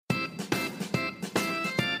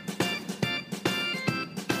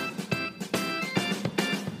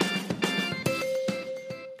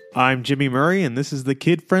I'm Jimmy Murray, and this is the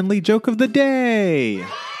kid-friendly joke of the day.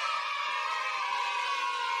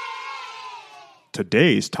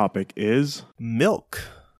 Today's topic is milk.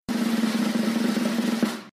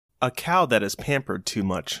 A cow that is pampered too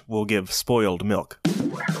much will give spoiled milk.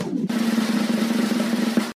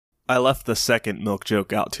 I left the second milk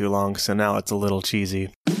joke out too long, so now it's a little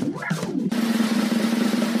cheesy.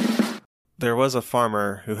 There was a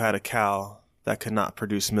farmer who had a cow that could not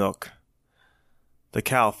produce milk. The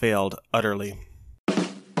cow failed utterly.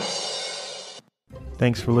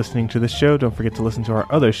 Thanks for listening to this show. Don't forget to listen to our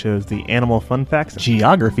other shows, the Animal Fun Facts,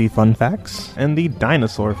 Geography Fun Facts, and the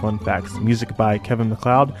Dinosaur Fun Facts. Music by Kevin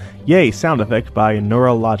MacLeod. Yay! Sound effect by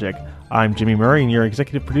Neurologic. I'm Jimmy Murray, and your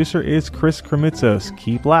executive producer is Chris Kremitzos.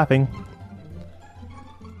 Keep laughing.